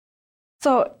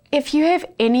So if you have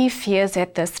any fears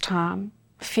at this time,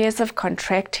 fears of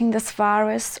contracting this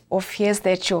virus, or fears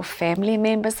that your family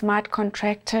members might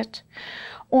contract it,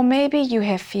 or maybe you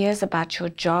have fears about your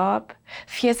job,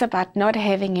 fears about not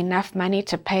having enough money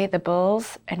to pay the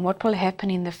bills and what will happen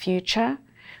in the future,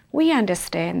 we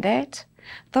understand that.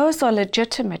 Those are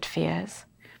legitimate fears.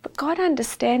 But God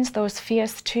understands those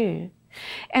fears too.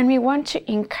 And we want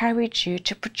to encourage you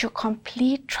to put your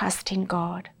complete trust in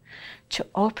God, to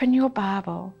open your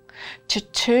Bible, to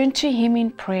turn to Him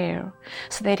in prayer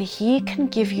so that He can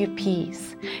give you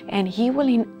peace and He will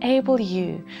enable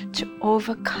you to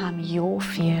overcome your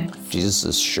fears. Jesus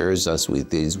assures us with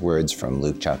these words from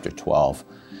Luke chapter 12.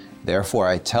 Therefore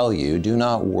I tell you, do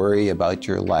not worry about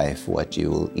your life, what you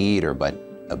will eat, or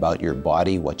about your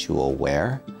body, what you will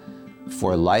wear.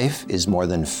 For life is more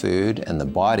than food, and the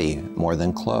body more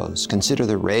than clothes. Consider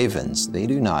the ravens. They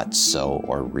do not sow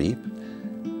or reap.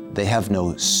 They have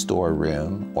no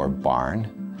storeroom or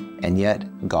barn, and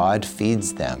yet God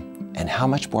feeds them. And how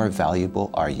much more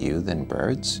valuable are you than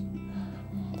birds?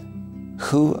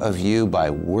 Who of you by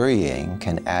worrying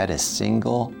can add a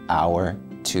single hour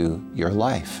to your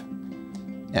life?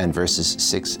 And verses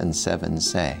 6 and 7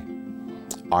 say,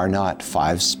 are not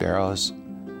 5 sparrows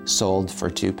sold for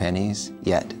 2 pennies,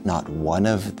 yet not one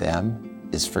of them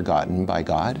is forgotten by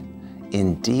God?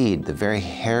 Indeed, the very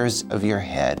hairs of your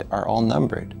head are all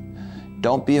numbered.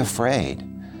 Don't be afraid.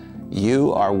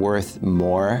 You are worth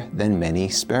more than many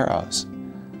sparrows.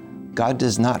 God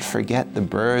does not forget the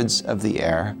birds of the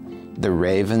air, the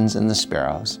ravens and the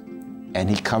sparrows, and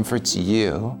He comforts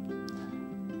you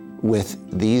with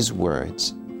these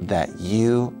words, that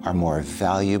you are more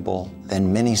valuable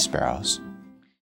than many sparrows.